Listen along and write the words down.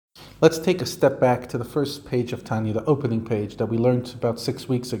Let's take a step back to the first page of Tanya, the opening page that we learned about 6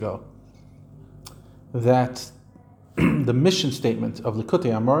 weeks ago. That the mission statement of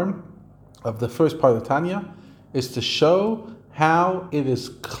Likutei Amarim, of the first part of Tanya, is to show how it is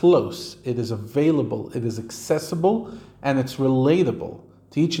close, it is available, it is accessible, and it's relatable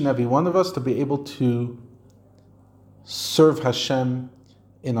to each and every one of us to be able to serve Hashem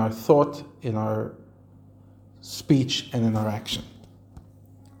in our thought, in our speech, and in our action.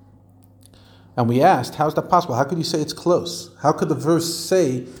 And we asked, how is that possible? How could you say it's close? How could the verse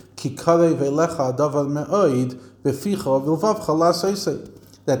say, Ki karei velecha davar me'od beficha v'lvavcha la'asosei,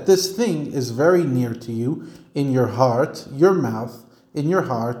 that this thing is very near to you, in your heart, your mouth, in your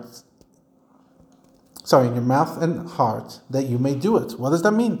mouth and heart, that you may do it. What does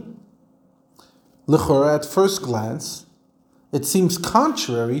that mean? L'chora, at first glance, it seems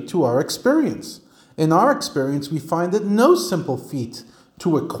contrary to our experience. In our experience, we find it no simple feat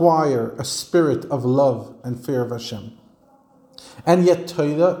to acquire a spirit of love and fear of Hashem. And yet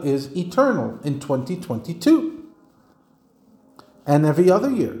Torah is eternal in 2022 and every other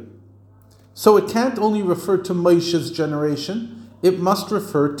year. So it can't only refer to Moshe's generation, it must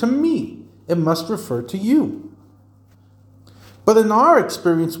refer to me. It must refer to you. But in our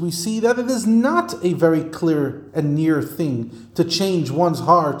experience, we see that it is not a very clear and near thing to change one's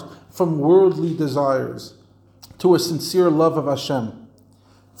heart from worldly desires to a sincere love of Hashem.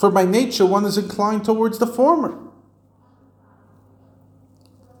 For by nature, one is inclined towards the former.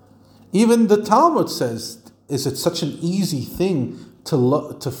 Even the Talmud says, is it such an easy thing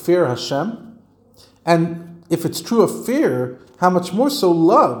to fear Hashem? And if it's true of fear, how much more so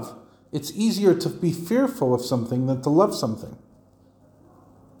love? It's easier to be fearful of something than to love something.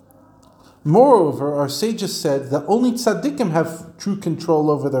 Moreover, our sages said that only tzaddikim have true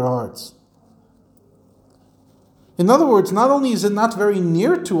control over their hearts. In other words, not only is it not very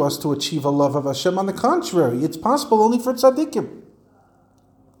near to us to achieve a love of Hashem, on the contrary, it's possible only for tzaddikim.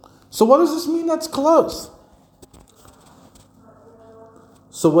 So what does this mean that's close?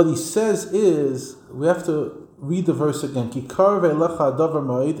 So what he says is, we have to read the verse again. Ki karei velecha davar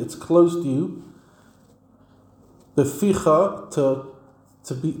me'od, it's close to you. Beficha,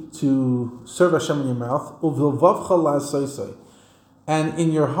 to serve Hashem in your mouth. Uvilvavcha la'asosei, and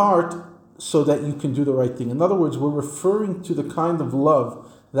in your heart, so that you can do the right thing. In other words, we're referring to the kind of love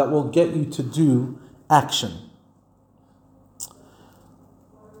that will get you to do action.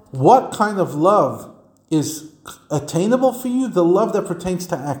 What kind of love is attainable for you? The love that pertains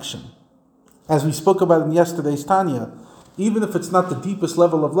to action. As we spoke about in yesterday's Tanya, even if it's not the deepest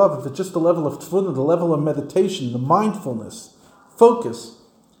level of love, if it's just the level of tefillah, the level of meditation, the mindfulness, focus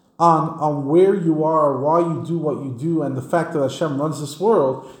on where you are, why you do what you do, and the fact that Hashem runs this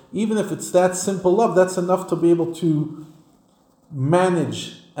world, even if it's that simple love, that's enough to be able to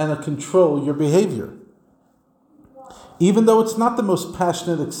manage and control your behavior. Even though it's not the most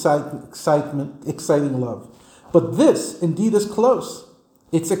passionate, exciting love. But this, indeed, is close.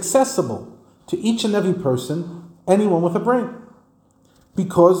 It's accessible to each and every person, anyone with a brain.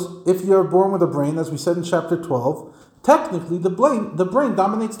 Because if you're born with a brain, as we said in chapter 12, technically the brain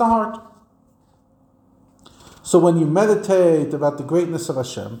dominates the heart. So when you meditate about the greatness of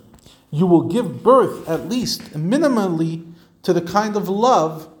Hashem, you will give birth, at least minimally, to the kind of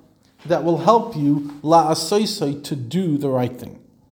love that will help you la'asosei, to do the right thing.